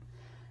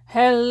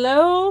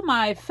Hello,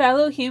 my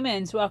fellow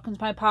humans. Welcome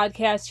to my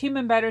podcast,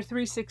 Human Better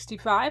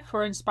 365,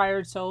 for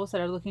inspired souls that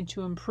are looking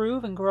to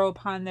improve and grow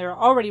upon their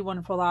already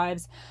wonderful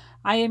lives.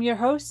 I am your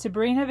host,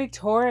 Sabrina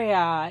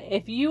Victoria.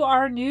 If you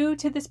are new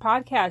to this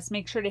podcast,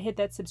 make sure to hit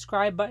that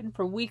subscribe button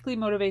for weekly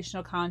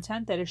motivational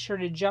content that is sure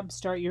to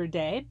jumpstart your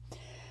day.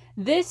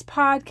 This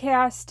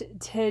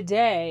podcast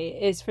today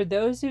is for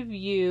those of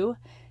you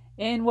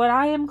in what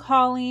I am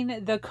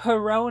calling the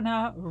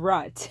Corona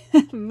rut,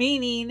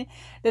 meaning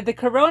that the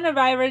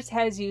coronavirus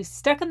has you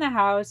stuck in the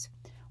house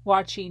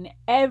watching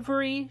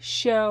every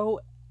show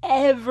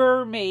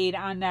ever made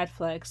on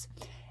Netflix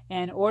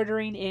and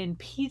ordering in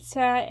pizza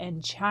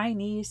and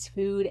Chinese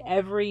food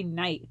every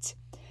night.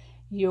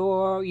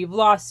 You've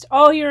lost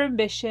all your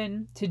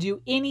ambition to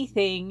do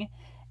anything,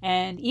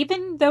 and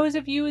even those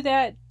of you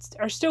that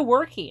are still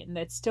working,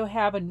 that still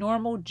have a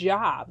normal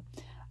job,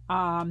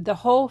 the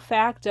whole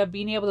fact of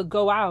being able to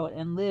go out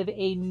and live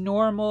a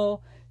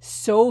normal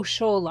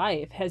social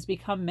life has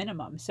become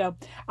minimum. So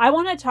I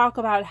want to talk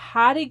about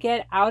how to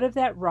get out of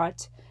that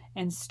rut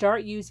and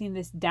start using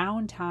this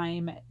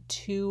downtime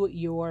to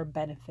your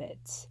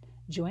benefit.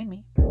 Join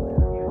me.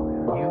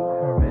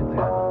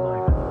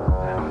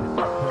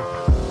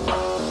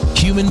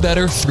 Human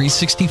Better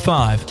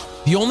 365,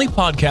 the only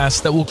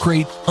podcast that will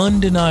create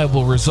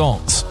undeniable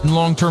results in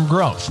long-term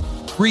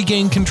growth,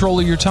 regain control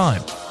of your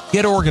time,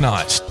 get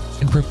organized,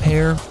 and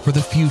prepare for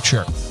the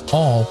future,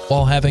 all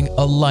while having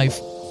a life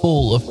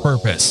full of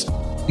purpose.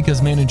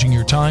 Because managing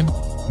your time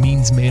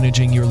means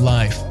managing your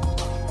life.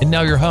 And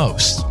now your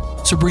host,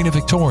 Sabrina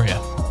Victoria.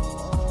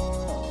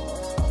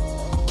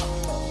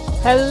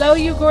 Hello,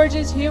 you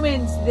gorgeous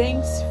humans.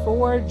 Thanks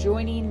for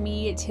joining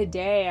me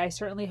today. I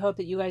certainly hope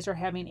that you guys are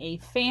having a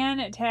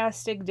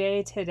fantastic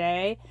day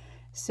today.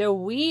 So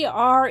we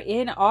are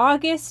in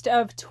August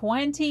of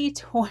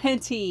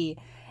 2020.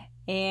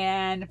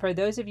 And for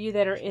those of you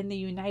that are in the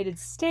United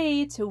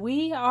States,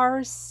 we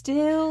are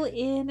still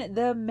in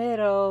the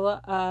middle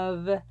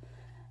of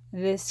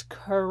this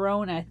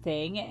corona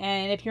thing.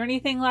 And if you're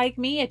anything like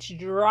me, it's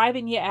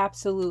driving you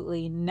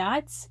absolutely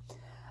nuts.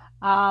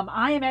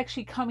 I am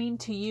actually coming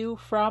to you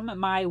from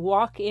my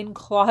walk-in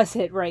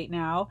closet right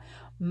now.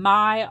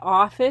 My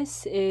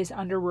office is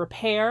under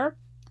repair.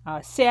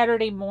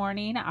 Saturday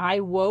morning, I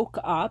woke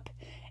up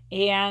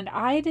and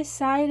I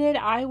decided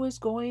I was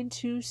going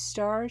to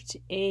start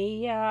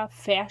a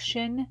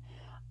fashion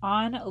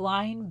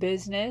online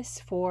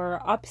business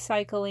for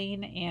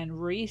upcycling and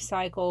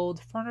recycled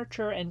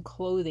furniture and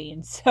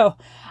clothing. So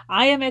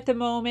I am at the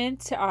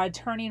moment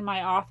turning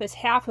my office,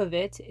 half of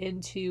it,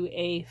 into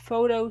a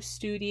photo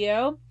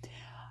studio,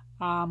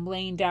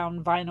 laying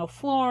down vinyl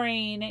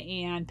flooring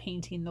and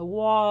painting the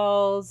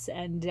walls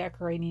and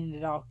decorating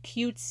it all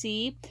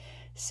cutesy,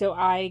 so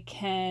I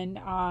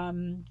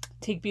can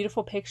take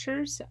beautiful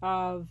pictures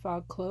of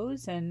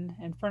clothes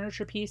and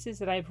furniture pieces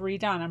that I've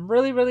redone. I'm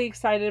really, really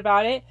excited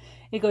about it.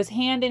 It goes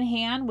hand in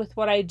hand with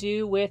what I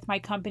do with my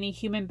company,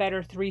 Human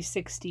Better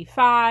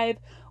 365,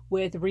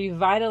 with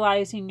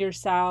revitalizing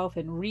yourself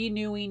and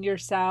renewing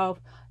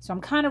yourself. So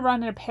I'm kind of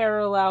running a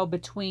parallel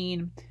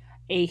between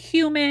a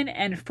human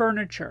and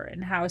furniture,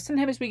 and how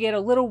sometimes we get a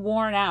little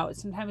worn out,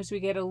 sometimes we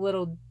get a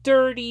little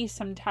dirty,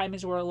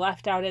 sometimes we're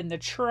left out in the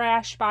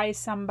trash by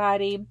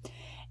somebody,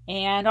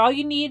 and all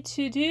you need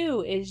to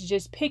do is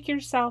just pick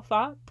yourself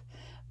up,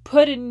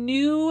 put a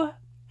new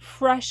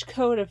fresh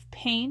coat of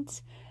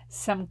paint,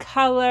 some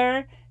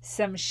color,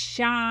 some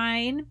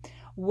shine,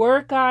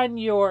 work on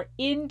your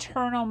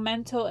internal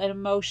mental and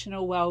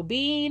emotional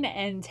well-being,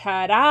 and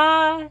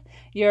ta-da,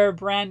 you're a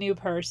brand new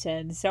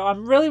person. So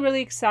I'm really,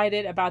 really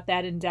excited about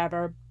that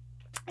endeavor.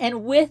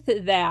 And with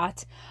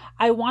that,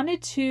 I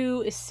wanted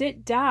to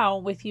sit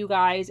down with you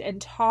guys and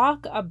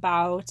talk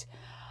about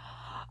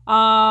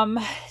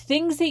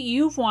things that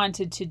you've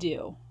wanted to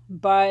do,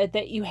 but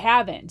that you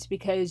haven't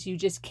because you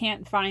just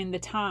can't find the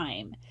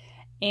time.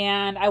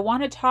 And I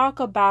want to talk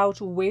about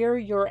where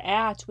you're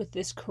at with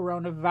this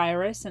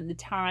coronavirus and the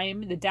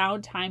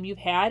downtime you've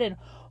had, and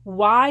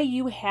why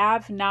you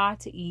have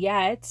not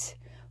yet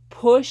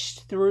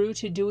pushed through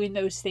to doing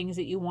those things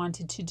that you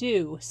wanted to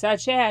do,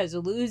 such as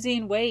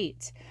losing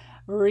weight,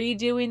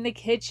 redoing the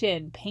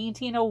kitchen,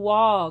 painting a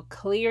wall,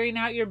 clearing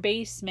out your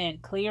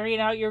basement, clearing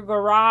out your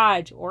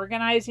garage,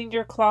 organizing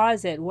your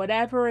closet,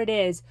 whatever it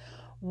is.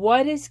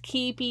 What is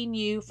keeping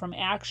you from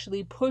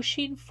actually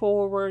pushing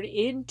forward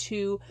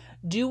into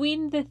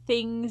doing the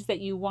things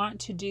that you want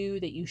to do,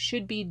 that you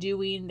should be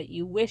doing, that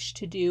you wish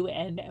to do,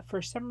 and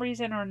for some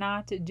reason are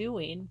not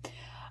doing,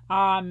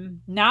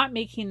 not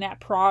making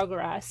that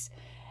progress?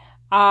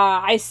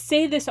 I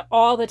say this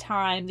all the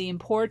time, the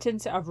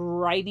importance of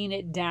writing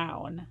it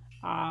down.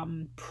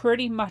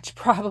 Pretty much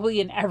probably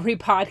in every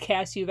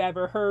podcast you've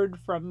ever heard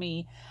from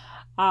me.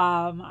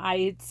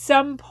 I at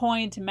some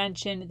point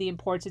mentioned the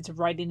importance of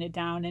writing it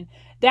down, and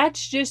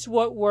that's just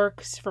what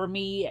works for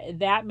me.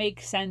 That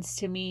makes sense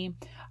to me.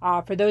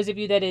 For those of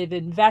you that have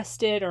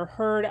invested or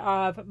heard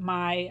of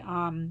my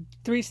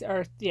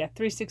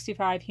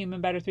 365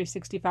 Human Better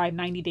 365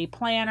 90-day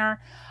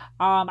planner,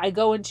 I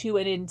go into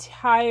an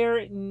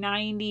entire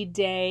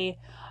 90-day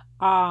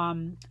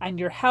on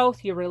your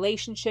health, your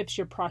relationships,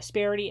 your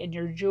prosperity, and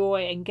your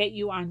joy, and get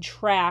you on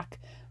track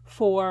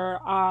for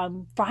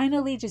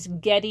finally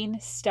just getting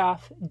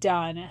stuff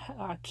done,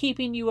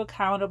 keeping you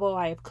accountable.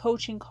 I have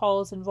coaching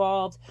calls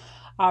involved.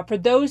 For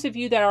those of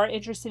you that are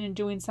interested in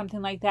doing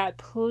something like that,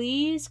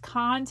 please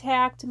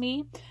contact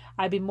me.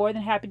 I'd be more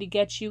than happy to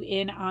get you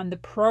in on the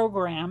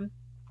program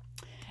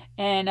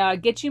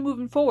and get you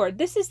moving forward.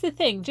 This is the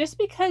thing. Just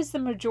because the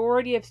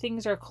majority of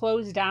things are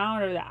closed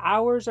down or the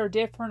hours are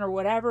different or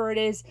whatever it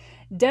is,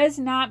 does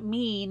not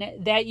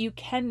mean that you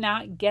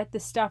cannot get the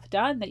stuff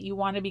done that you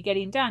want to be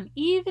getting done.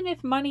 Even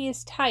if money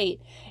is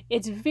tight,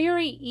 it's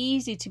very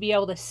easy to be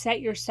able to set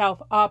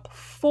yourself up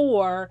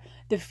for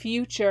the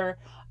future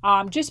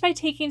just by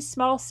taking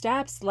small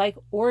steps like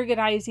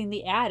organizing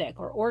the attic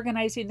or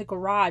organizing the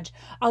garage.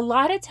 A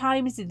lot of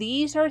times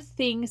these are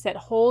things that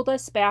hold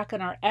us back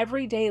in our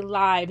everyday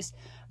lives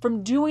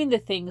from doing the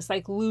things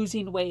like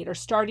losing weight or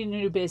starting a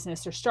new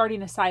business or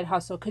starting a side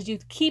hustle, because you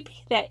keep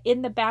that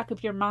in the back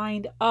of your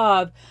mind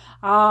of,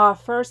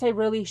 first I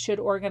really should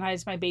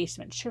organize my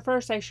basement.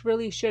 First I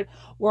really should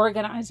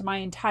organize my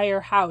entire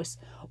house,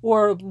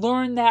 or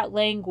learn that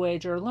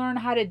language, or learn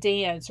how to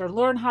dance, or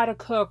learn how to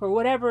cook, or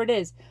whatever it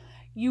is.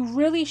 You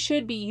really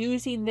should be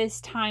using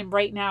this time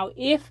right now,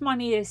 if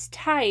money is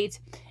tight,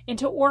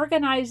 into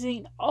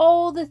organizing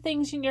all the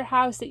things in your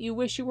house that you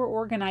wish you were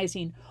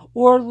organizing,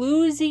 or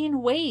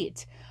losing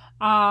weight,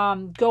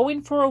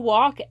 going for a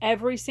walk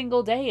every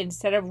single day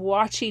instead of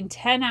watching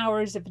 10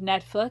 hours of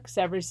Netflix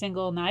every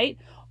single night.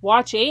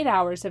 Watch 8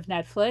 hours of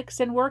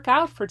Netflix and work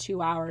out for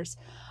 2 hours.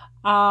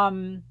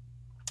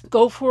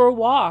 Go for a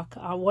walk.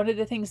 One of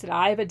the things that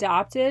I've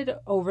adopted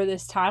over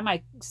this time,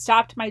 I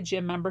stopped my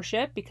gym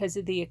membership because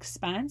of the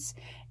expense.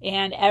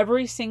 And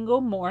every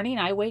single morning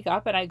I wake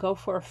up and I go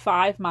for a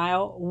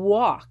 5-mile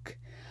walk.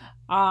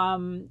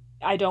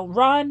 I don't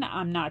run.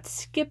 I'm not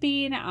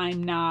skipping.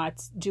 I'm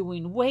not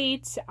doing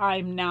weights.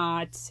 I'm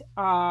not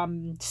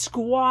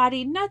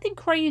squatting. Nothing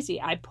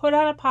crazy. I put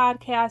on a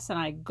podcast and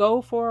I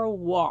go for a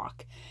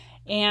walk.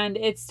 And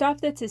it's stuff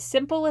that's as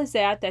simple as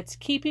that, that's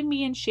keeping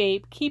me in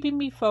shape, keeping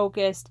me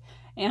focused,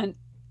 and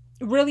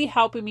really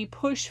helping me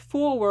push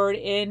forward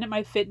in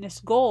my fitness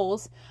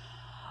goals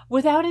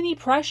without any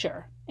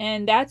pressure.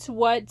 And that's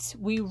what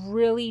we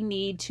really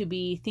need to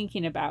be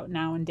thinking about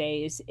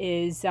nowadays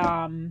is,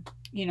 everyone's,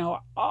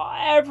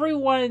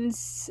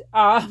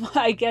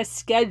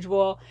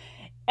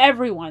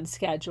 everyone's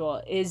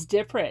schedule is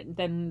different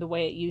than the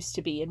way it used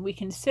to be. And we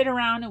can sit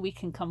around and we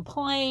can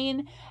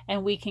complain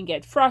and we can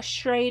get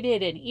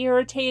frustrated and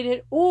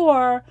irritated,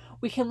 or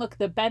we can look at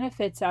the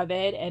benefits of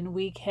it and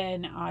we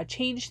can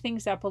change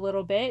things up a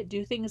little bit,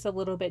 do things a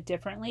little bit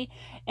differently,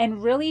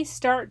 and really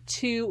start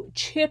to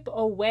chip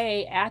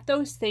away at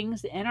those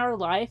things in our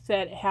life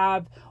that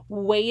have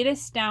weighed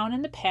us down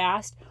in the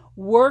past,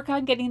 work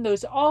on getting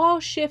those all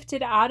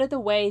shifted out of the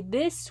way.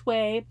 This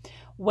way,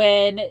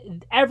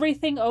 when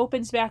everything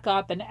opens back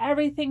up and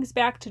everything's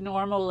back to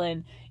normal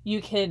and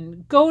you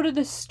can go to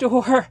the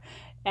store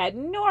at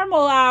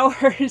normal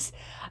hours,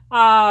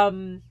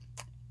 you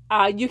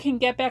can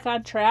get back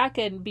on track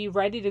and be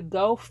ready to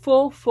go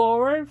full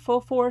forward,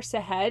 full force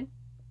ahead,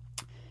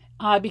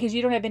 because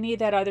you don't have any of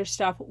that other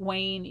stuff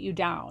weighing you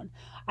down.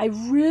 I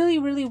really,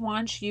 really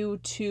want you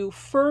to,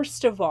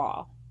 first of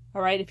all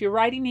right, if you're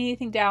writing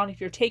anything down, if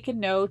you're taking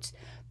notes,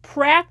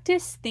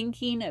 practice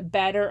thinking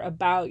better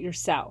about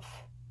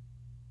yourself.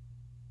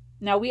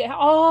 Now, we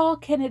all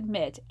can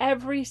admit,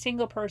 every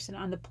single person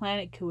on the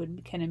planet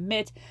can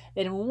admit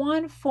that in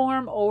one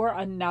form or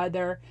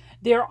another,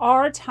 there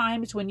are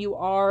times when you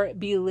are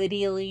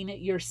belittling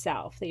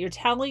yourself, that you're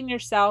telling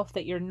yourself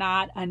that you're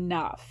not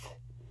enough.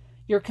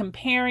 You're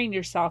comparing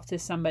yourself to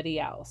somebody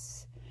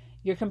else.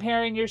 You're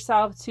comparing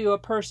yourself to a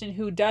person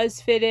who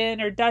does fit in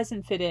or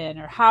doesn't fit in,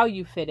 or how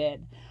you fit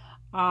in.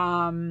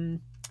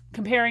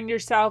 Comparing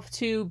yourself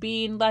to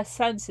being less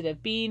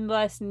sensitive, being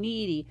less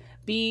needy,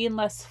 being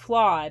less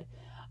flawed.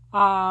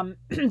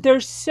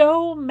 There's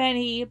so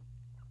many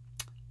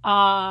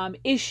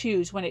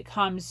issues when it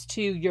comes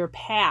to your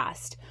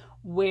past,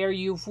 where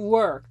you've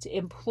worked,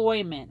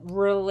 employment,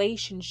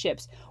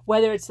 relationships,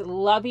 whether it's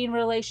loving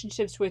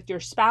relationships with your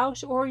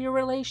spouse or your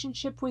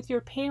relationship with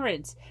your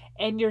parents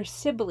and your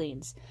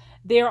siblings.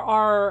 There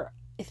are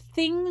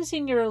things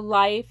in your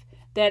life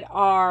that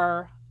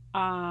are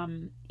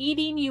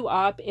eating you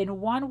up in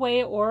one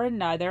way or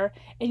another,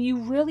 and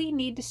you really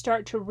need to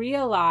start to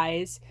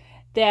realize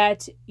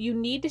that you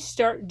need to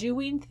start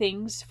doing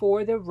things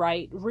for the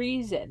right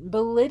reason.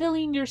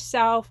 Belittling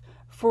yourself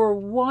for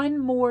one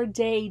more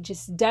day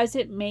just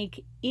doesn't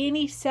make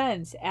any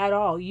sense at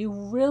all. You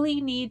really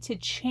need to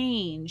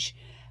change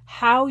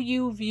how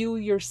you view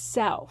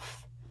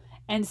yourself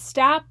and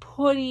stop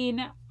putting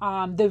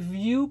the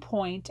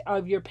viewpoint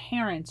of your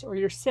parents or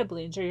your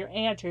siblings or your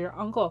aunt or your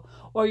uncle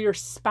or your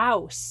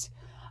spouse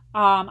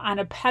on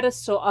a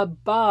pedestal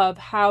above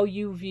how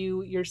you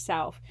view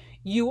yourself.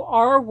 You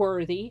are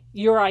worthy.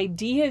 Your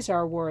ideas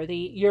are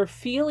worthy. Your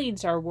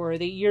feelings are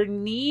worthy. Your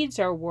needs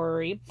are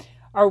worthy.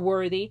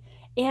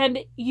 And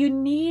you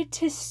need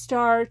to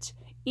start,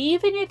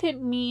 even if it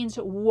means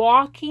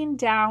walking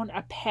down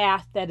a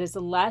path that is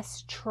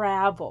less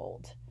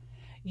traveled,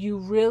 you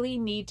really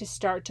need to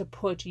start to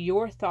put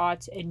your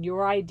thoughts and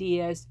your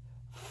ideas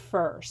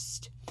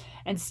first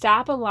and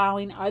stop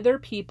allowing other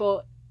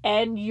people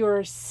and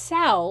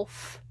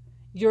yourself,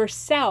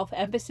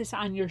 emphasis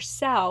on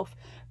yourself,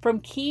 from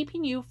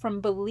keeping you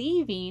from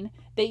believing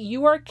that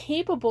you are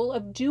capable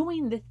of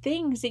doing the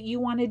things that you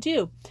want to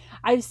do.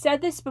 I've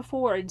said this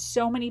before in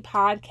so many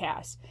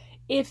podcasts.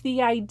 If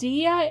the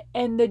idea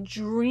and the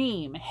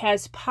dream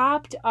has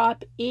popped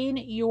up in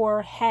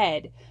your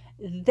head,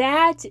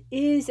 that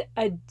is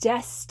a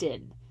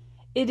destined.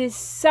 It is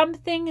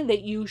something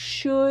that you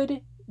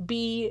should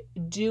be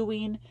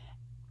doing.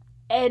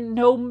 And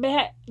no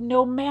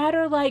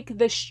matter like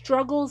the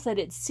struggles that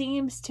it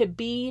seems to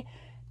be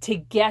to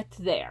get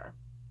there.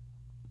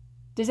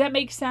 Does that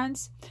make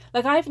sense?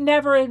 Like, I've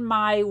never in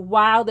my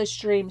wildest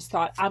dreams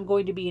thought I'm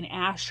going to be an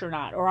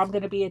astronaut, or I'm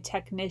going to be a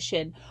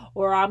technician,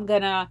 or I'm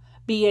going to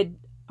be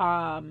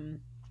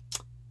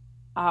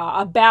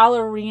a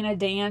ballerina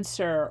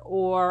dancer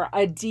or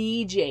a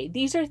DJ.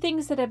 These are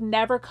things that have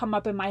never come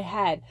up in my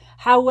head.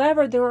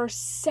 However, there are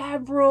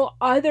several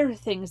other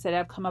things that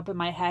have come up in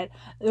my head.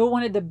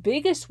 One of the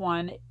biggest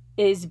one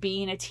is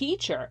being a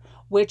teacher,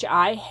 which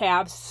I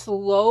have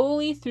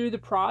slowly through the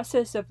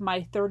process of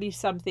my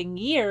 30-something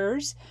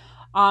years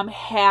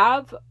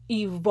have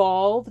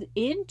evolved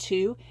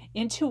into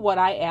what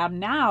I am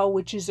now,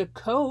 which is a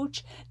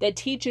coach that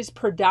teaches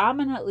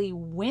predominantly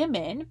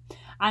women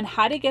on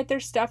how to get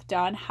their stuff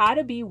done, how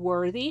to be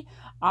worthy,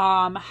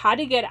 how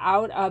to get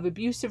out of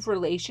abusive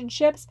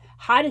relationships,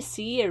 how to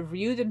see or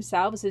view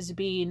themselves as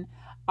being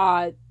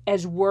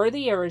as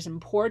worthy or as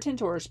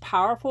important or as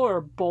powerful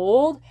or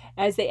bold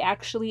as they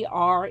actually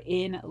are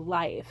in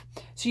life.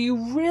 So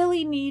you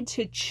really need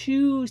to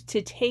choose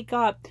to take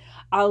up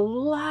a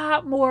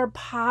lot more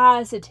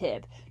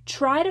positive.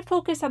 Try to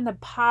focus on the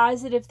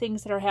positive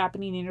things that are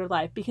happening in your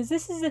life, because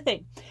this is the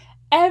thing.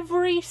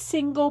 Every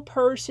single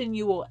person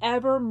you will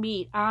ever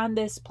meet on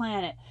this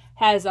planet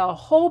has a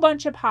whole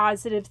bunch of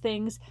positive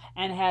things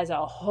and has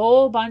a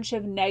whole bunch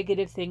of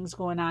negative things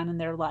going on in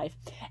their life.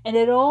 And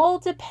it all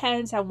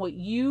depends on what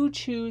you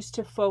choose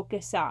to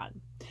focus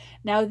on.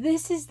 Now,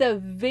 this is the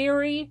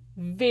very,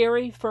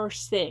 very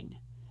first thing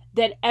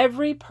that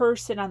every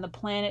person on the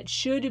planet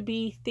should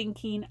be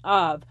thinking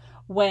of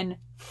when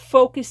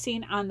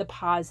focusing on the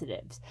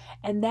positives.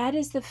 And that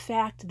is the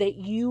fact that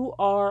you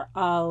are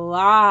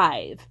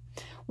alive.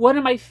 One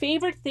of my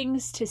favorite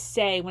things to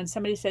say when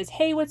somebody says,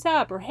 hey, what's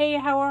up? Or hey,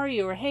 how are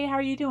you? Or hey, how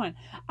are you doing?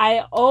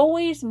 I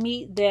always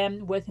meet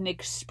them with an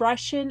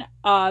expression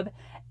of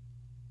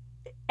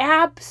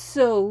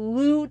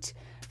absolute,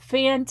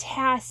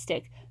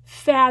 fantastic,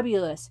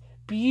 fabulous,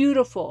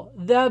 beautiful,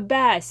 the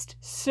best,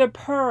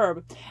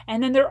 superb.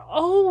 And then they're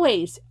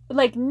always,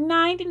 like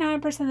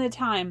 99% of the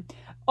time,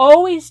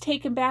 always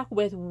taken back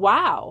with,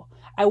 wow,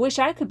 I wish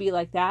I could be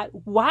like that.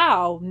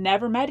 Wow,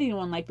 never met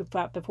anyone like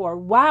that before.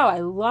 Wow, I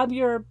love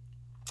your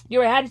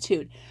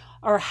attitude.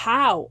 Or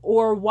how,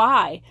 or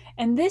why.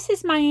 And this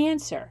is my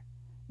answer.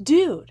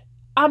 Dude,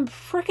 I'm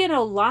freaking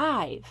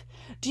alive.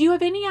 Do you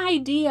have any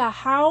idea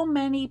how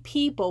many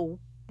people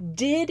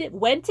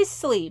went to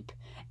sleep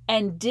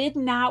and did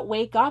not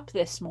wake up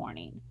this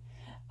morning?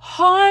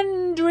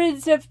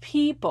 Hundreds of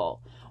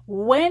people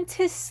went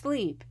to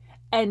sleep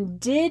and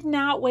did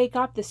not wake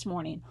up this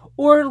morning,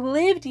 or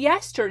lived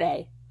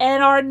yesterday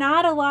and are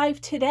not alive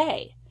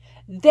today.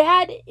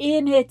 That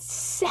in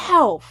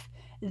itself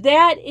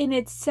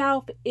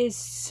is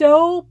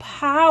so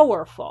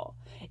powerful.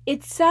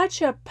 It's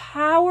such a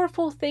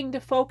powerful thing to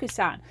focus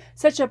on,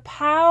 such a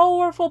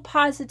powerful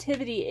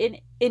positivity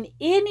in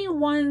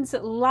anyone's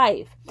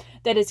life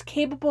that is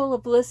capable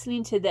of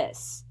listening to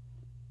this.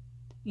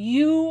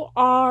 You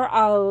are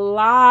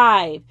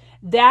alive.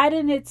 That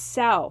in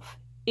itself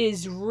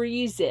is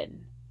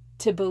reason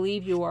to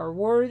believe you are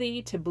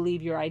worthy, to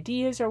believe your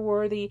ideas are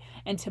worthy,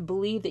 and to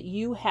believe that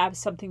you have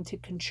something to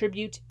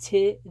contribute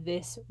to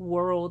this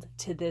world,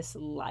 to this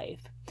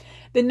life.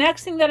 The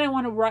next thing that I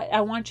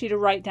want you to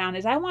write down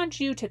is I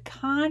want you to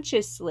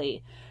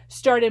consciously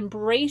start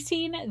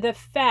embracing the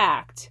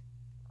fact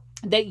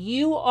that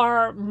you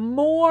are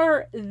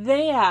more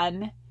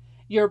than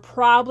your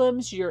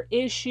problems, your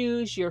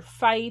issues, your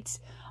fights,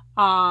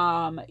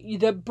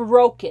 the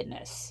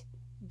brokenness.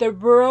 The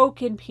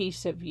broken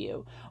piece of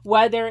you,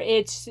 whether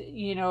it's,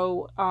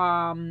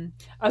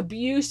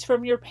 abuse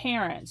from your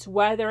parents,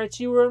 whether it's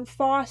you were in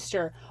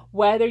foster,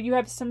 whether you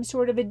have some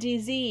sort of a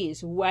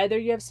disease, whether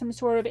you have some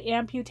sort of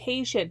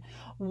amputation,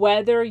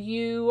 whether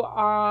you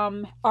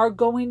are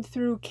going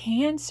through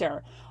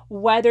cancer,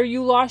 whether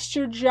you lost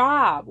your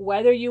job,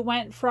 whether you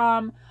went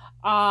from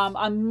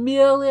a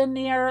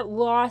millionaire,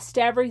 lost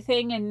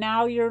everything, and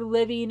now you're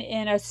living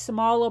in a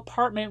small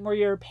apartment where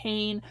you're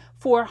paying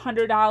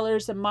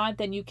 $400 a month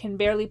and you can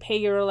barely pay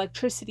your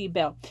electricity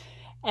bill.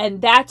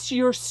 And that's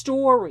your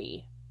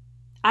story.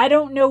 I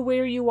don't know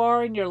where you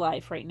are in your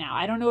life right now.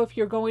 I don't know if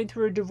you're going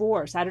through a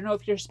divorce. I don't know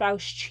if your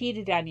spouse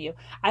cheated on you.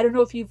 I don't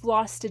know if you've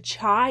lost a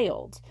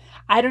child.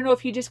 I don't know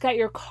if you just got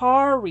your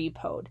car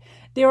repoed.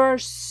 There are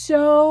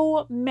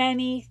so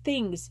many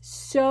things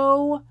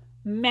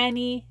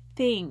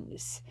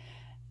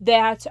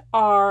that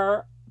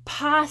are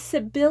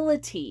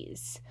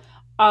possibilities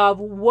of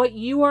what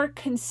you are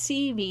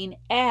conceiving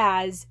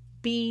as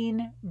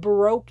being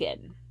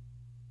broken.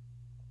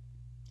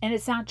 And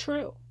it's not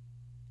true.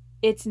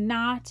 It's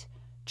not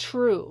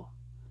true.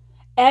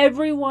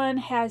 Everyone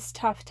has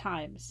tough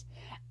times.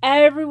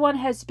 Everyone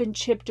has been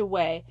chipped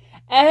away.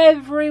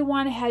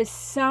 Everyone has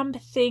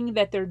something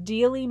that they're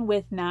dealing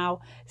with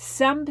now,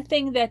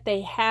 something that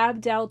they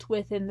have dealt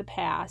with in the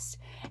past.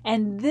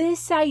 And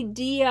this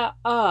idea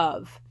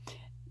of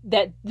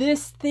that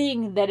this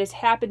thing that has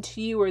happened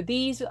to you, or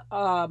these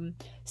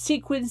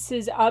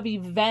sequences of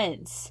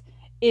events,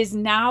 is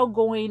now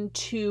going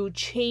to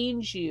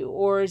change you,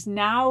 or is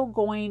now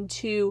going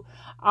to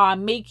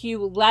make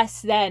you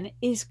less than,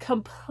 is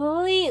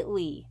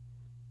completely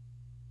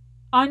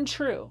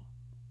untrue.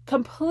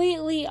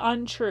 Completely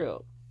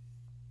untrue.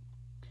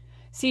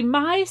 See,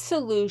 my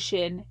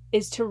solution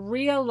is to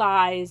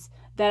realize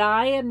that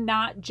I am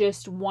not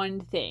just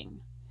one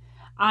thing.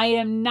 I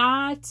am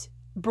not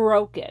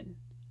broken.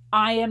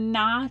 I am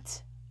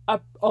not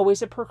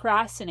always a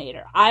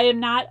procrastinator. I am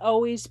not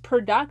always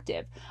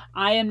productive.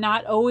 I am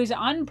not always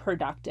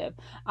unproductive.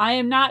 I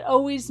am not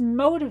always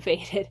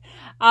motivated.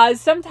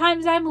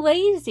 Sometimes I'm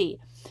lazy.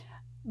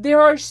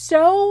 There are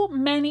so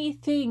many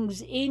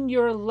things in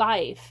your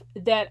life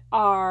that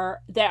are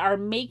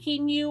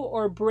making you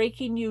or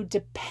breaking you,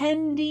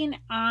 depending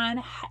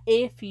on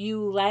if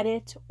you let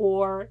it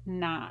or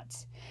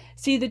not.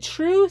 See, the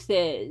truth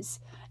is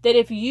that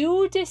if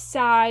you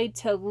decide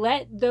to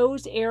let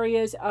those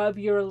areas of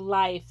your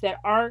life that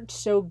aren't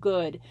so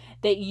good,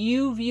 that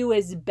you view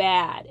as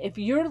bad, if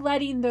you're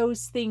letting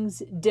those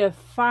things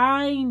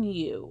define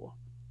you,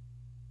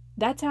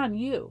 that's on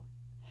you.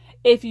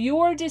 If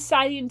you're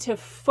deciding to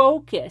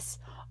focus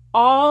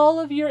all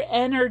of your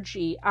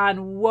energy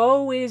on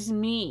woe is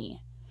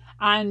me,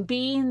 on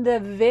being the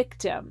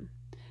victim,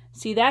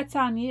 see, that's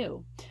on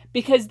you.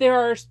 Because there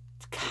are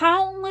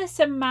countless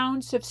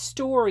amounts of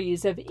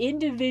stories of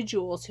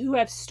individuals who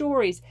have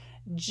stories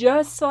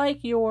just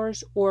like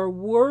yours or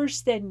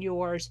worse than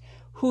yours,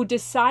 who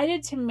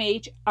decided to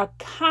make a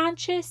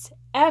conscious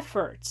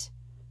effort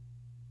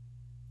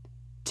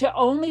to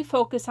only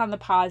focus on the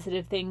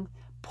positive thing,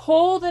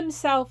 pull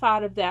themselves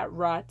out of that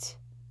rut,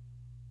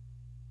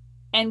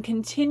 and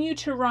continue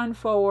to run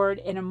forward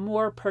in a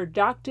more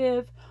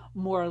productive,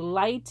 more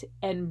light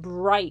and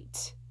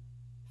bright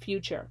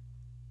future.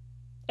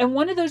 And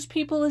one of those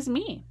people is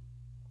me.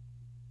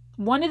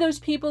 One of those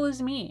people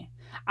is me.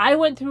 I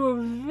went through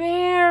a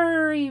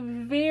very,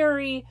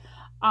 very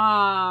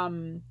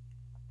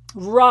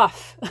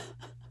rough,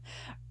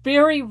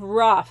 very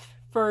rough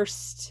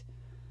first,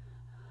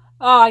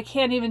 I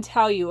can't even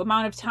tell you,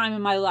 amount of time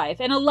in my life.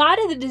 And a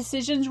lot of the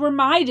decisions were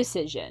my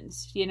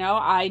decisions. You know,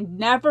 I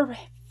never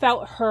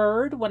felt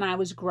heard when I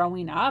was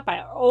growing up.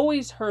 I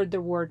always heard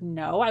the word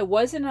no. I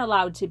wasn't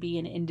allowed to be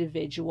an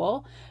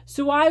individual.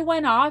 So I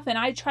went off and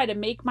I tried to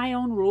make my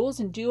own rules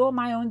and do all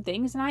my own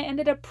things, and I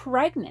ended up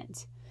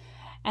pregnant.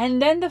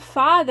 And then the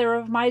father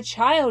of my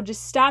child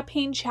just stopped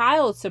paying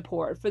child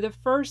support for the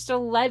first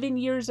 11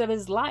 years of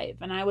his life.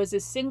 And I was a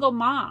single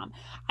mom.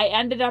 I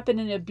ended up in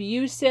an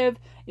abusive,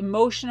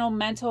 emotional,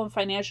 mental, and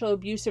financial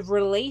abusive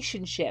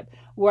relationship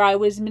where I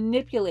was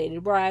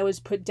manipulated, where I was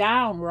put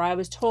down, where I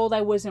was told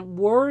I wasn't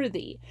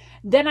worthy.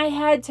 Then I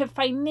had to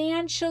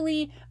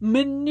financially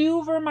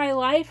maneuver my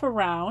life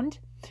around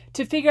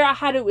to figure out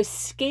how to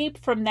escape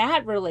from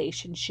that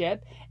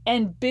relationship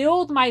and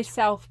build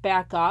myself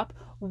back up,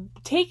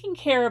 taking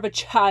care of a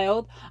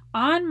child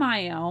on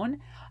my own.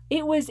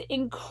 It was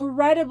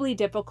incredibly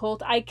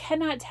difficult. I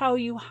cannot tell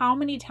you how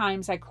many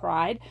times I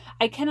cried.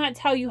 I cannot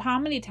tell you how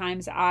many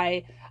times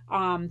I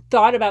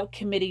thought about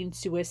committing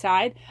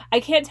suicide. I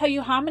can't tell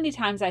you how many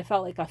times I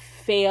felt like a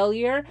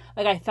failure,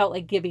 like I felt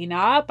like giving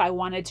up. I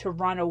wanted to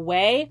run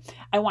away.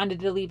 I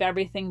wanted to leave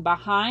everything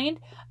behind.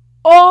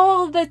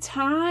 All the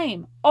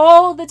time,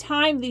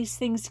 these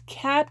things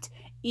kept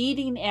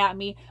eating at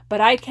me,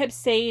 but I kept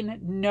saying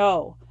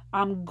no.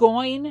 I'm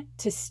going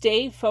to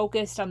stay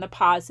focused on the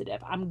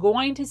positive. I'm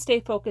going to stay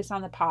focused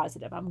on the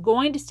positive. I'm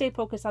going to stay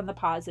focused on the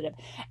positive.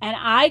 And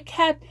I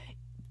kept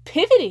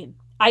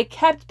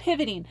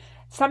pivoting.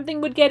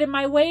 Something would get in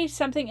my way,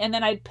 and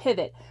then I'd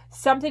pivot.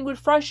 Something would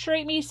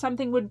frustrate me,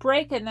 something would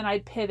break, and then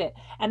I'd pivot.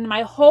 And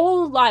my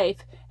whole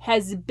life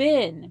has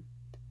been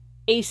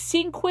a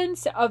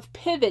sequence of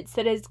pivots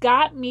that has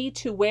got me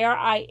to where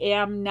I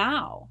am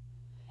now.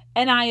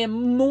 And I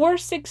am more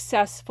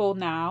successful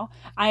now.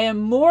 I am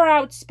more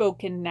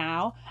outspoken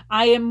now.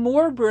 I am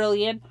more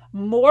brilliant,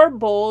 more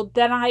bold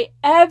than I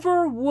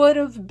ever would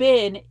have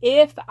been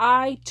if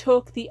I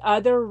took the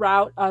other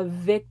route of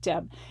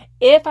victim.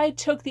 If I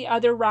took the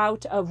other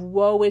route of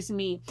woe is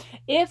me.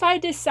 If I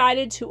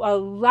decided to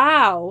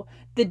allow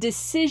the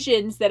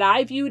decisions that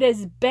I viewed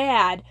as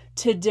bad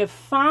to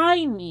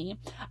define me,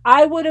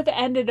 I would have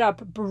ended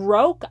up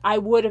broke. I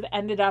would have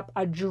ended up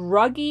a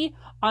druggie,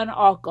 an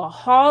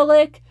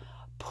alcoholic,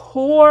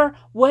 poor,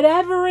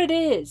 whatever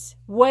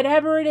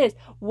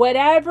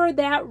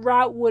that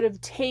route would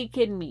have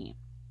taken me,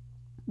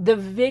 the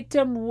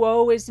victim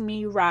woe is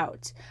me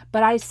route.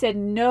 But I said,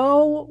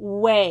 no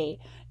way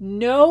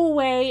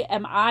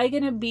am I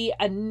going to be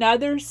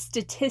another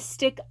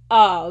statistic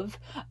of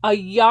a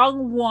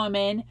young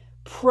woman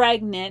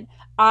pregnant,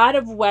 out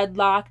of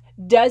wedlock,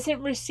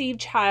 doesn't receive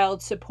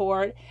child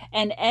support,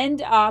 and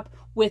end up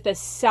with a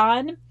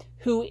son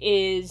who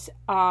is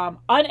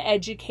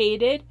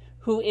uneducated,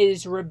 who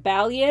is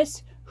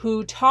rebellious,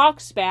 who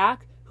talks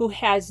back, who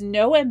has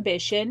no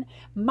ambition.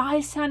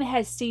 My son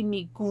has seen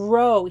me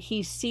grow.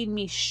 He's seen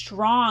me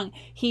strong.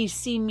 He's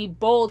seen me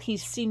bold.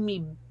 He's seen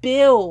me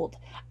build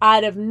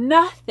out of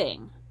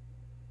nothing.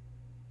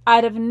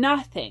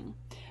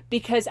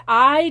 Because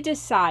I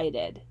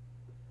decided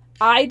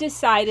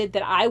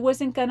that I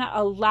wasn't going to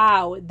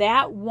allow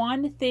that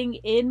one thing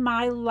in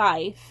my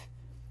life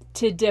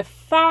to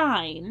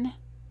define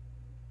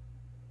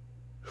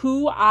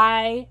who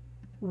I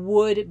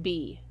would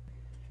be.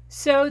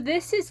 So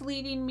this is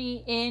leading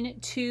me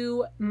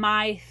into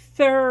my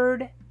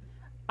third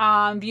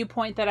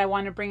viewpoint that I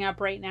want to bring up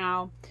right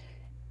now.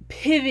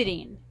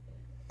 Pivoting.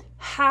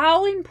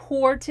 How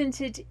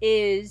important it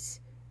is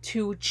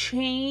to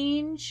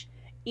change,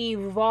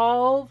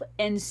 evolve,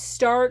 and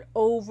start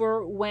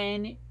over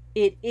when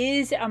it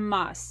is a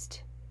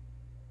must.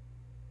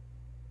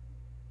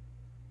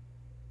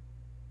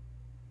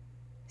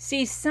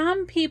 See,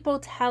 some people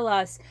tell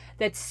us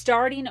that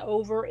starting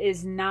over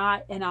is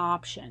not an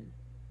option.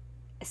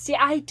 See,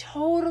 I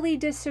totally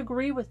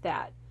disagree with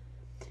that.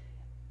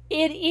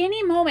 At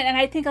any moment, and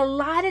I think a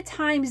lot of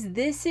times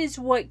this is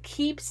what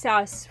keeps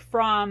us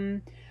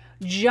from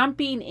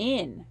jumping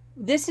in.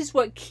 This is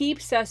what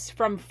keeps us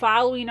from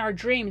following our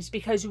dreams,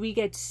 because we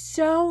get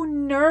so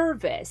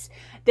nervous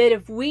that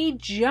if we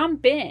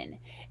jump in,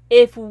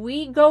 if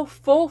we go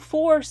full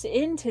force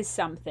into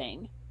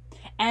something,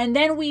 and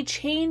then we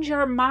change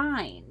our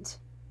mind,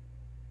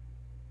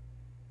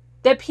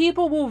 that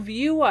people will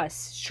view us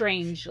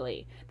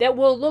strangely, that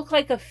we'll look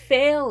like a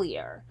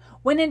failure,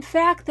 when in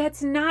fact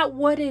that's not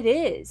what it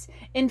is.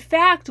 In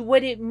fact,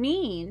 what it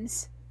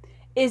means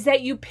is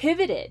that you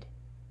pivoted.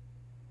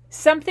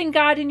 Something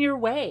got in your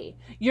way.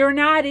 You're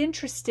not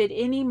interested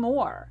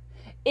anymore.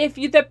 If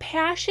the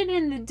passion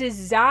and the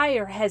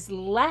desire has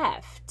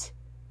left,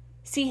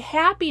 see,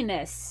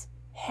 happiness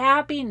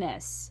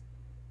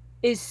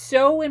is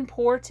so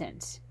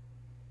important.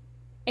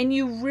 And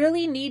you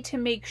really need to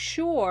make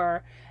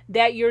sure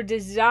that your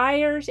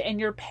desires and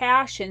your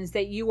passions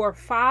that you are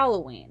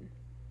following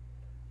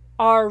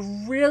are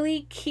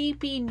really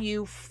keeping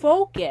you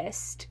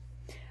focused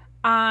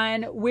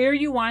on where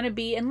you want to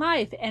be in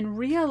life, and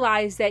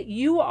realize that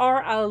you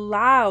are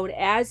allowed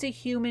as a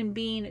human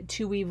being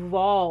to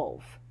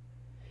evolve.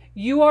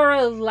 You are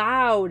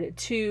allowed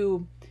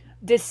to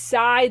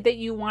decide that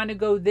you want to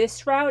go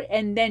this route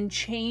and then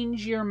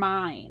change your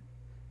mind.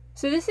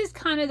 So this is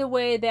kind of the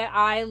way that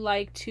I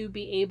like to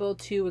be able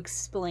to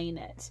explain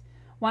it.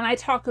 When I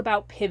talk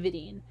about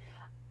pivoting,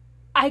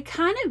 I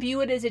kind of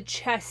view it as a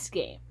chess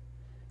game.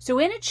 So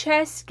in a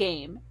chess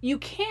game, you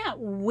can't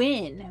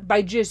win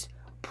by just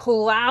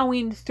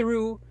plowing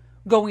through,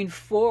 going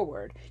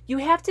forward. You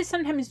have to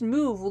sometimes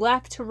move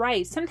left to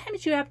right.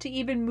 Sometimes you have to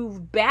even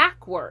move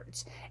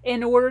backwards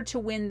in order to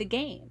win the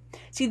game.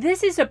 See,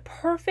 this is a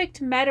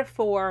perfect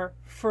metaphor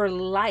for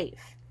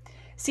life.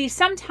 See,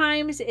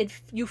 sometimes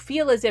you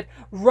feel as if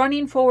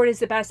running forward is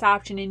the best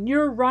option and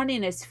you're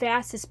running as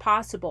fast as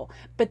possible,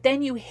 but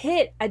then you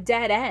hit a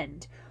dead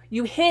end.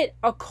 You hit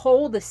a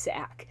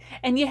cul-de-sac,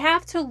 and you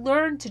have to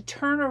learn to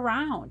turn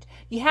around.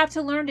 You have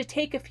to learn to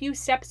take a few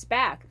steps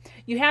back.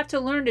 You have to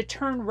learn to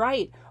turn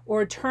right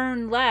or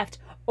turn left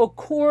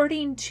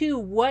according to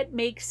what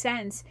makes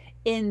sense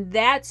in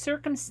that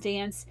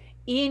circumstance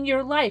in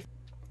your life.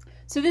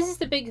 So this is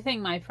the big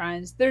thing, my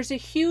friends. There's a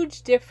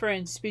huge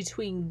difference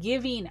between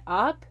giving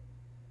up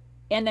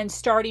and then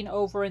starting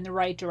over in the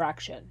right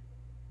direction.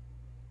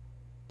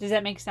 Does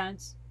that make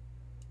sense?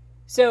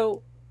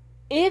 So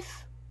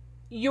if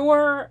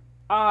your,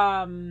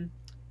 the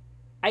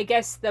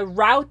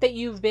route that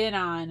you've been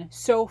on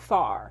so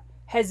far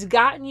has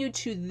gotten you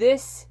to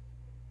this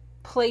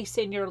place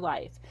in your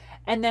life,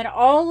 and then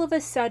all of a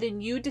sudden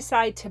you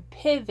decide to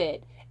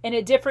pivot in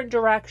a different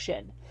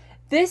direction,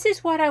 this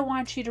is what I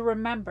want you to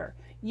remember.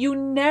 You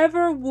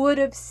never would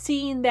have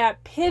seen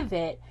that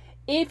pivot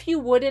if you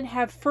wouldn't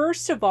have,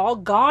 first of all,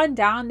 gone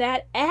down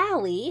that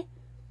alley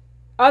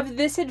of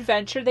this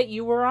adventure that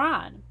you were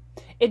on.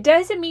 It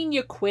doesn't mean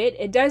you quit.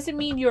 It doesn't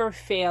mean you're a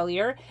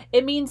failure.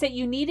 It means that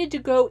you needed to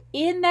go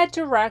in that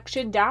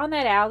direction, down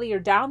that alley or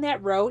down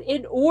that road,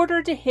 in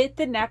order to hit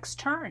the next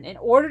turn, in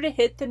order to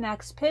hit the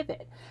next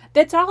pivot.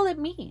 That's all it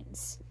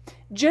means.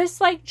 Just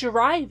like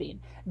driving,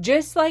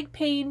 just like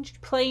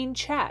playing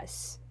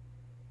chess.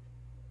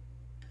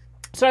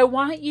 So I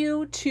want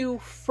you to,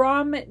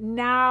 from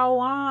now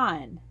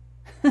on,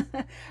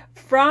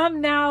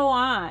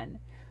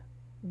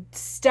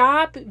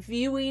 stop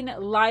viewing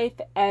life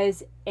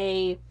as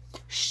a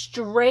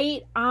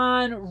straight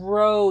on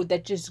road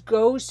that just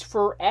goes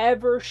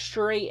forever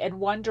straight in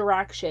one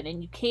direction,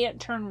 and you can't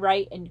turn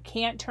right and you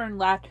can't turn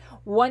left.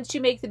 Once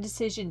you make the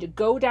decision to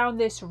go down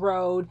this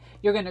road,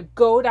 you're going to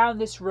go down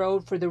this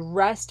road for the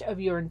rest of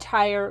your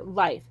entire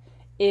life.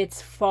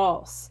 It's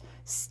false.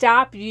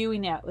 Stop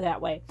viewing it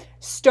that way.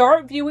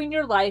 Start viewing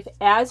your life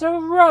as a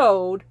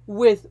road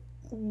with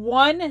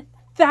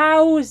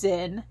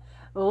 1,000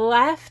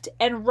 left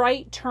and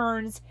right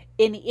turns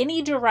in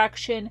any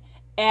direction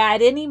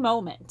at any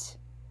moment.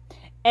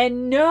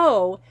 And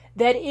know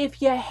that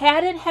if you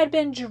hadn't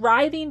been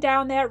driving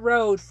down that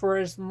road for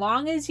as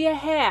long as you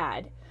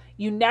had,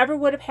 you never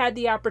would have had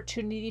the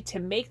opportunity to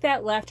make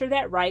that left or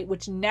that right,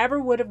 which never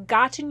would have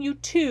gotten you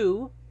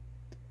to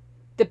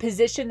the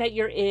position that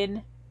you're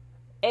in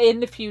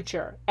the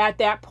future at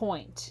that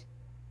point.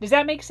 Does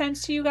that make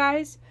sense to you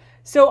guys?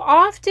 So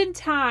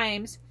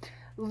oftentimes,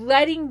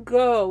 letting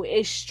go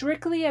is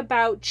strictly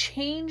about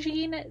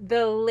changing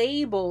the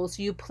labels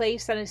you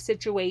place on a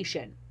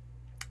situation.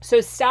 So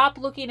stop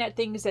looking at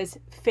things as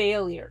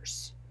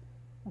failures.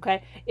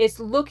 Okay? It's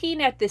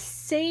looking at the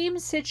same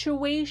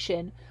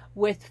situation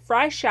with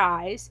fresh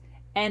eyes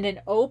and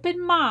an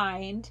open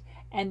mind,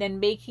 and then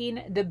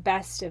making the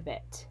best of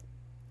it.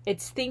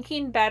 It's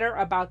thinking better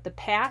about the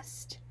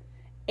past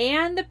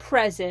and the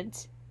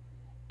present,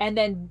 and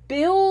then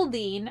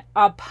building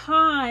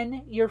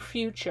upon your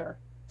future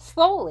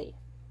slowly.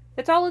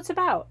 That's all it's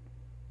about.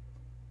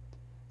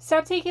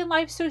 Stop taking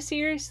life so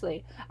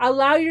seriously.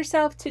 Allow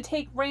yourself to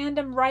take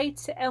random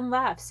rights and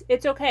lefts.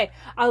 It's okay.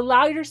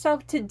 Allow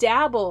yourself to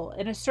dabble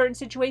in a certain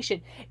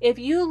situation. If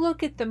you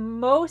look at the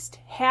most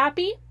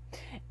happy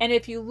and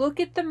if you look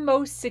at the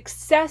most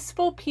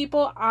successful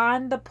people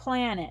on the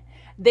planet,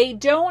 they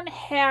don't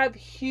have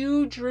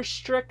huge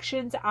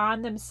restrictions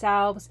on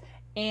themselves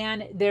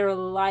and their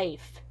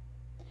life.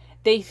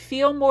 They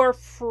feel more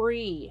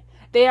free.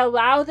 They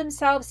allow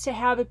themselves to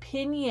have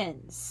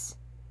opinions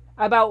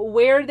about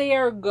where they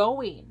are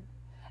going.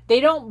 They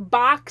don't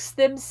box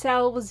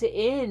themselves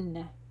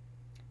in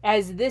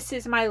as this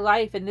is my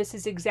life and this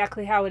is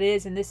exactly how it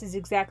is and this is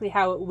exactly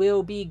how it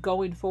will be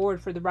going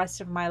forward for the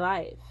rest of my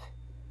life.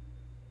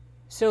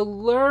 So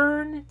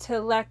learn to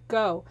let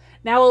go.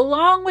 Now,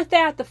 along with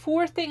that, the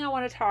fourth thing I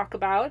want to talk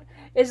about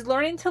is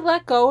learning to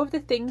let go of the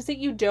things that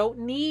you don't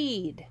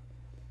need.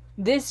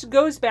 This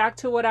goes back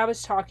to what I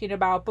was talking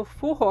about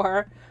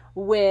before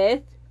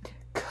with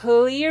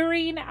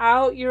clearing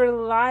out your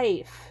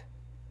life.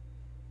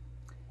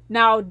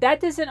 Now, that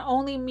doesn't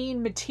only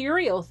mean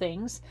material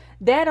things.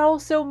 That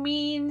also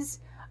means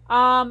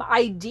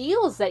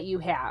ideals that you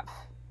have.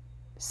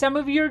 Some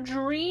of your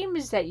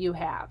dreams that you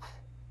have.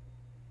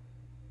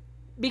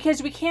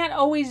 Because we can't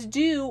always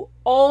do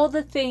all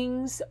the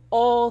things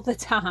all the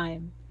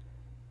time.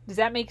 Does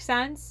that make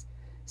sense?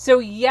 So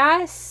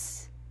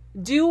yes,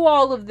 do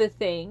all of the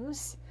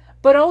things,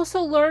 but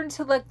also learn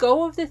to let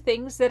go of the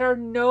things that are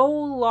no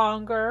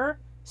longer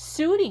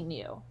suiting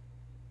you.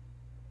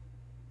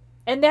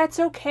 And that's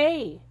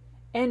okay.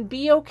 And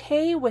be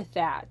okay with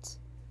that.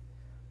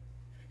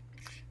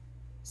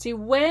 See,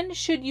 when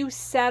should you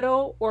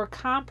settle or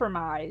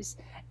compromise?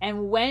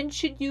 And when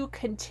should you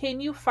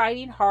continue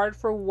fighting hard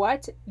for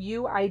what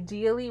you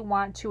ideally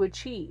want to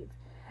achieve?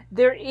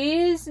 There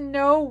is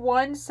no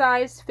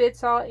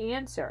one-size-fits-all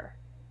answer.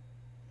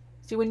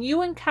 See, when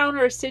you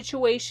encounter a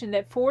situation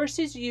that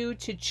forces you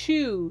to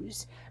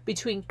choose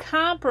between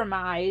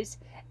compromise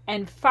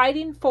and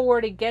fighting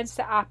forward against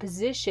the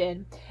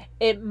opposition,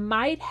 it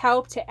might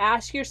help to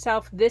ask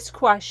yourself this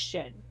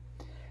question.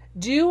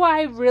 Do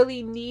I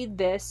really need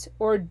this,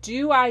 or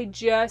do I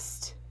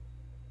just,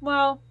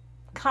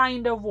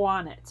 kind of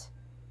want it?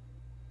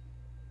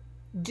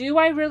 Do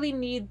I really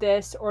need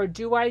this, or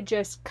do I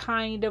just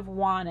kind of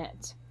want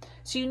it?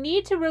 So you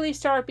need to really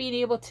start being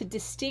able to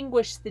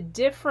distinguish the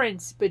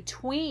difference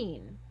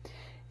between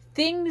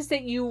things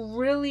that you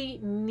really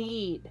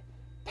need,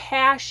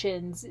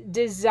 passions,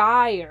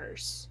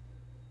 desires,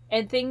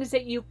 and things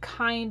that you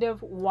kind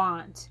of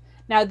want.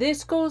 Now,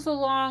 this goes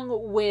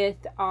along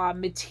with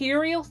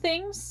material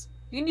things.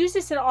 You can use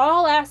this in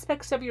all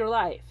aspects of your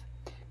life.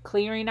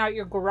 Clearing out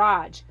your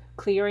garage,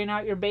 clearing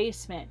out your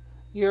basement,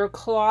 your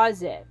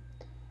closet.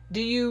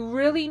 Do you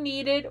really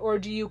need it, or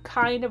do you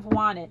kind of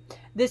want it?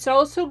 This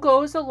also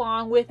goes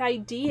along with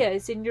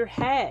ideas in your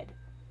head,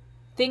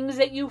 things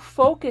that you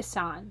focus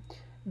on,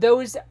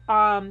 those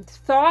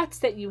thoughts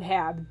that you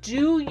have.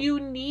 Do you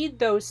need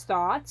those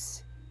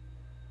thoughts,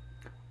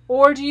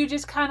 or do you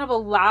just kind of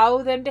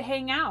allow them to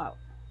hang out?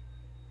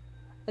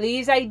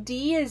 These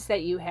ideas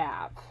that you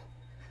have,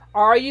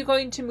 are you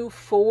going to move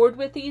forward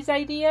with these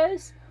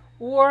ideas,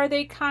 or are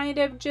they kind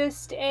of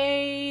just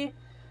a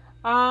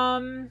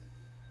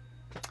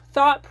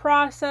thought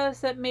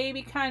process that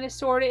maybe kind of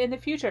sort of in the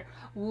future?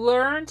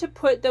 Learn to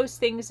put those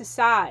things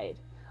aside.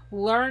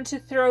 Learn to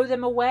throw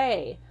them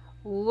away.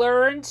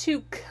 Learn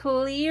to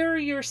clear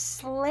your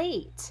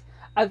slate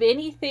of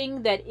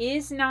anything that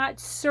is not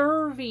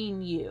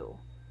serving you.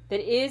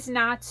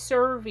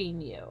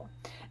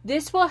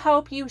 This will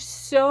help you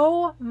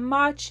so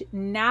much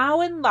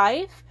now in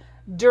life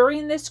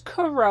during this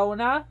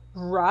corona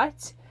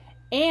rut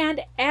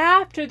and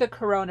after the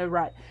corona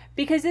rut.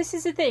 Because this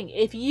is the thing,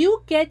 if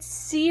you get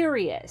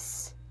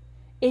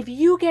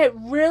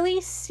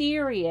really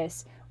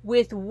serious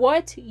with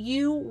what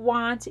you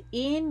want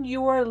in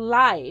your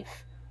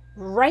life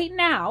right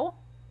now,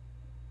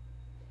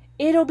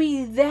 it'll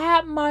be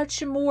that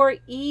much more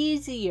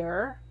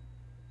easier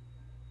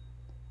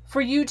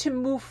for you to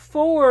move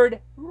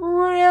forward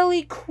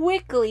really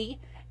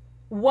quickly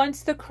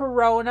once the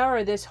corona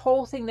or this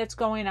whole thing that's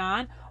going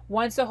on,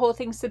 once the whole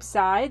thing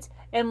subsides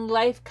and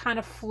life kind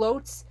of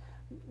floats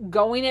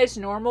going as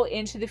normal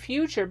into the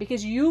future,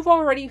 because you've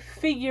already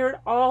figured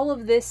all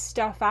of this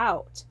stuff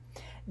out.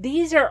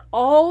 These are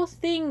all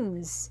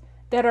things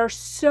that are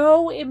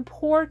so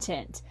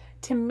important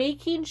to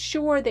making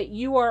sure that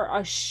you are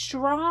a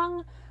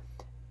strong,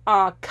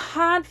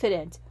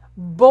 confident,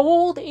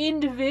 bold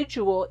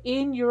individual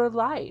in your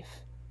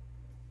life.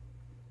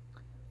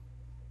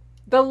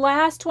 The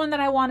last one that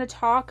I want to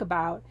talk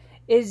about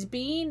is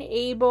being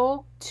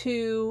able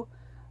to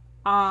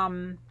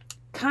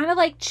kind of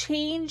like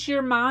change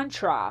your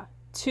mantra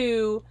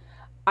to,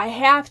 I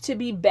have to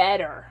be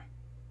better.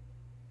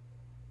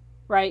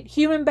 Right?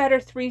 Human Better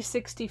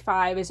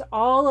 365 is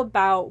all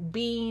about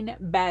being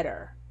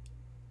better.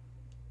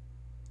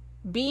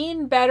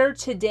 Being better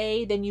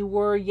today than you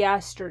were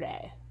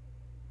yesterday.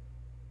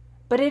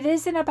 But it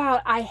isn't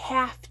about I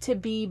have to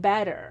be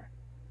better.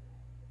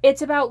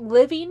 It's about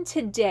living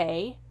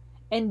today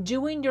and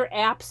doing your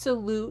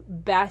absolute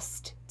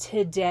best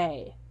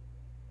today.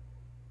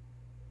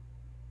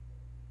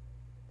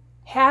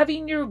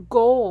 Having your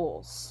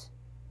goals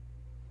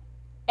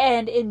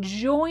and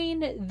enjoying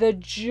the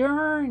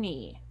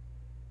journey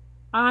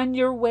on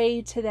your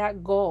way to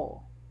that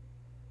goal.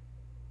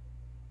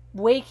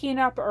 Waking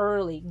up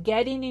early,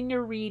 getting in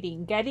your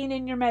reading, getting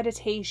in your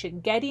meditation,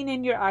 getting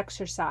in your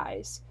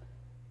exercise.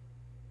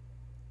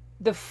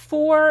 The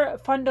 4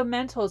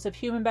 fundamentals of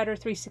Human Better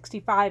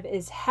 365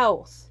 is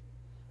health,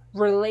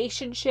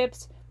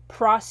 relationships,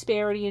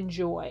 prosperity, and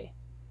joy.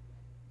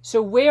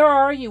 So where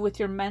are you with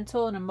your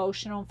mental and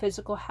emotional and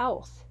physical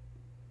health?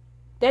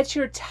 That's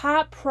your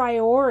top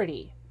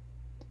priority.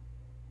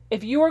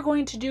 If you are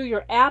going to do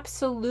your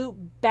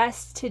absolute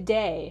best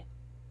today,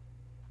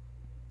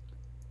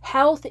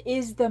 health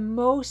is the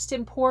most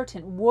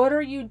important. What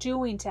are you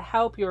doing to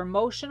help your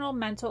emotional,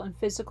 mental, and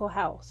physical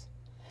health?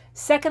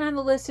 Second on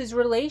the list is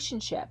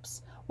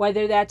relationships,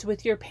 whether that's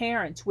with your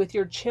parents, with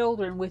your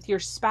children, with your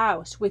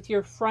spouse, with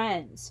your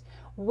friends.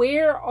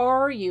 Where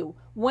are you?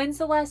 When's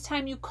the last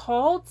time you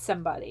called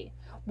somebody?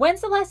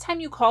 When's the last time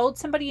you called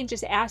somebody and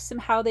just asked them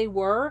how they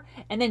were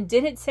and then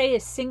didn't say a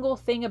single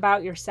thing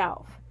about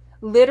yourself?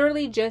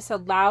 Literally just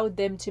allowed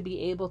them to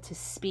be able to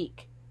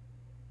speak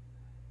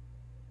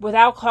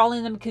without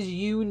calling them because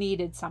you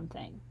needed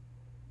something.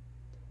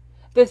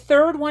 The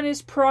third one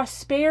is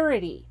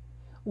prosperity.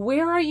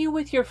 Where are you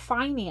with your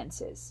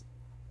finances?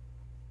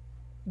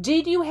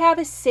 Did you have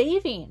a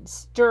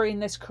savings during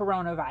this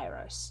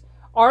coronavirus?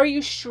 Are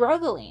you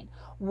struggling?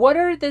 What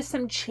are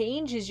some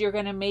changes you're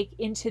going to make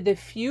into the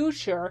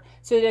future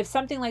so that if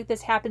something like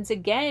this happens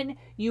again,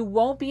 you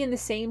won't be in the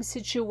same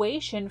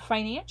situation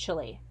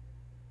financially?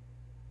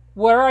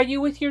 Where are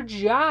you with your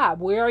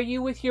job? Where are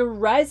you with your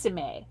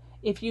resume?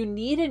 If you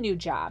need a new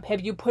job,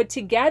 have you put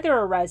together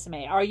a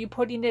resume? Are you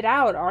putting it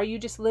out? Are you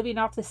just living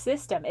off the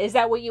system? Is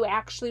that what you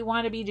actually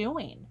want to be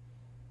doing?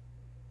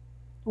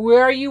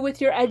 Where are you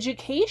with your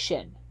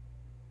education?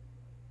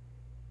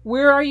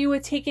 Where are you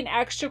with taking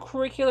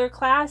extracurricular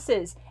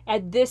classes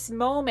at this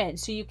moment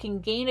so you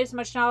can gain as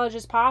much knowledge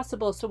as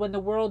possible so when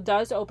the world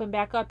does open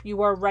back up,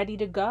 you are ready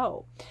to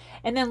go?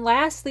 And then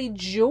lastly,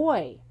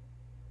 joy.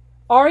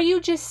 Are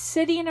you just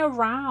sitting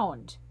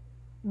around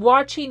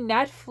watching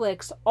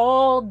Netflix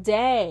all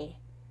day,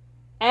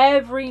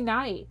 every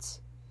night?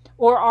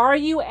 Or are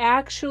you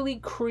actually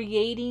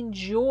creating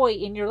joy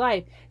in your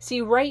life?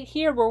 See, right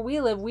here where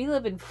we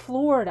live in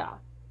Florida.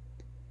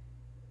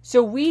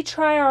 So we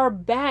try our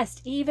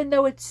best, even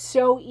though it's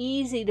so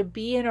easy to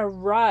be in a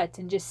rut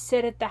and just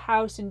sit at the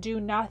house and do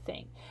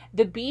nothing.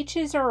 The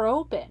beaches are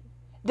open.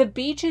 The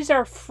beaches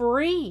are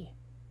free.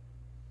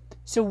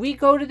 So we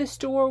go to the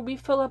store, we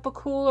fill up a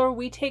cooler,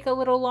 we take a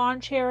little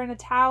lawn chair and a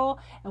towel,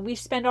 and we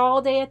spend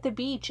all day at the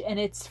beach, and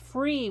it's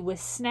free with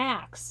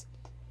snacks.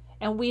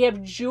 And we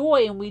have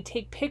joy, and we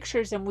take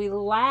pictures, and we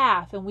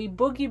laugh, and we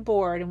boogie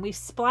board, and we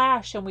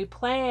splash, and we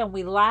play, and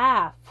we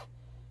laugh.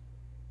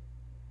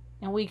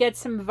 And we get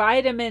some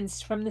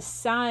vitamins from the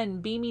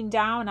sun beaming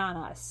down on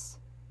us.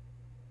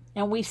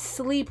 And we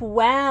sleep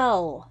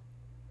well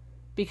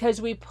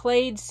because we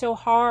played so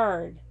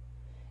hard.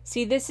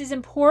 See, this is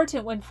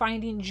important when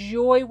finding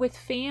joy with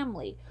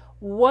family.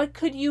 What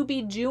could you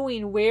be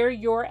doing where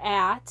you're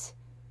at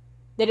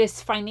that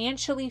is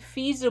financially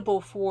feasible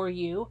for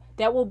you,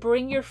 that will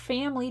bring your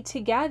family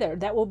together,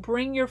 that will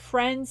bring your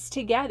friends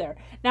together.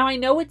 Now, I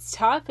know it's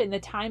tough in the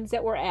times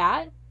that we're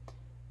at,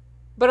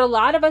 but a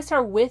lot of us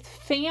are with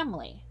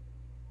family.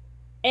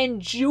 And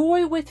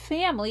joy with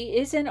family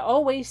isn't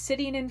always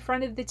sitting in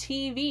front of the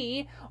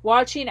TV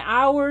watching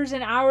hours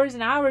and hours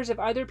and hours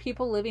of other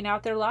people living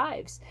out their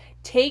lives.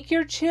 Take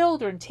your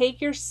children, take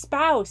your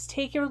spouse,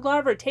 take your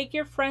lover, take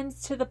your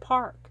friends to the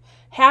park.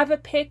 Have a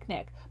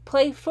picnic.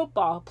 Play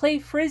football, play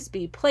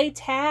frisbee, play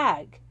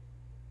tag.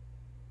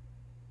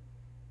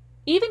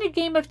 Even a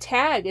game of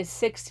tag is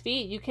 6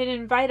 feet. You can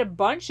invite a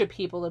bunch of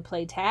people to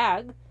play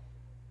tag.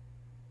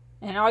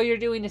 And all you're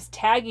doing is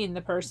tagging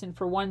the person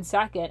for 1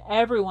 second.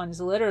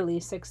 Everyone's literally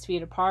 6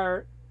 feet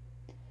apart.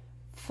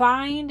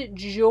 Find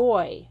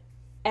joy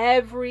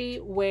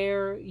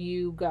everywhere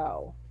you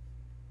go.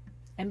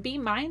 And be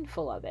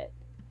mindful of it.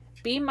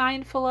 Be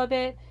mindful of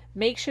it.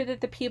 Make sure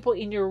that the people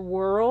in your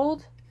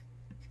world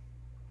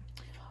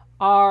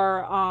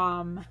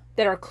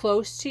that are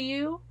close to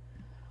you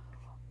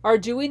are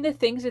doing the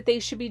things that they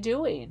should be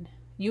doing.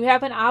 You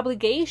have an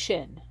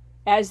obligation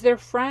as their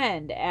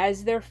friend,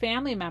 as their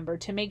family member,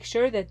 to make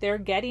sure that they're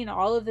getting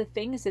all of the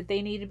things that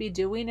they need to be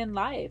doing in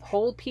life.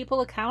 Hold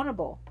people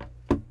accountable.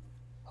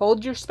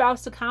 Hold your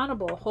spouse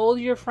accountable. Hold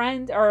your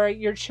friend or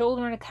your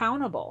children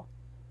accountable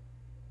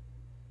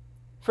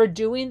for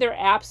doing their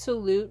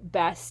absolute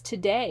best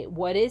today.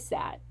 What is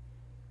that?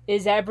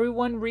 Is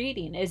everyone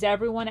reading? Is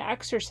everyone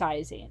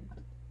exercising?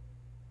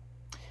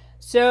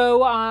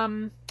 So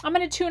I'm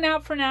going to tune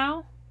out for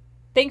now.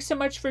 Thanks so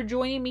much for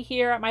joining me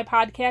here at my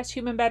podcast,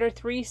 Human Better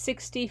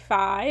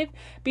 365.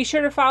 Be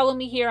sure to follow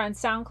me here on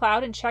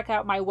SoundCloud and check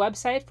out my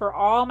website for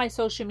all my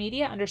social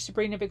media under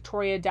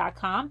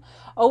SabrinaVictoria.com.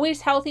 Always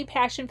healthy,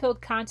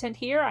 passion-filled content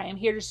here. I am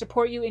here to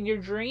support you in your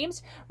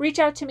dreams. Reach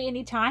out to me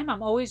anytime.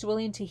 I'm always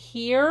willing to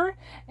hear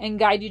and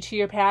guide you to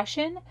your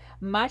passion.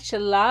 Much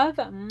love.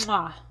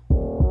 Mwah.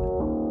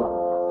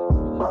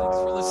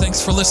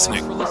 Thanks for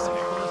listening.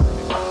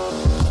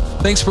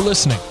 Thanks for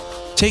listening.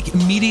 Take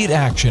immediate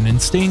action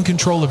and stay in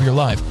control of your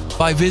life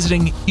by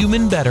visiting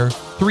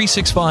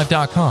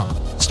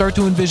HumanBetter365.com. Start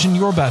to envision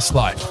your best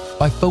life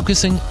by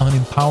focusing on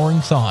empowering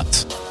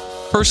thoughts.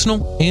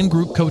 Personal and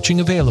group coaching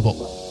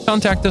available.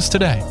 Contact us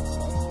today.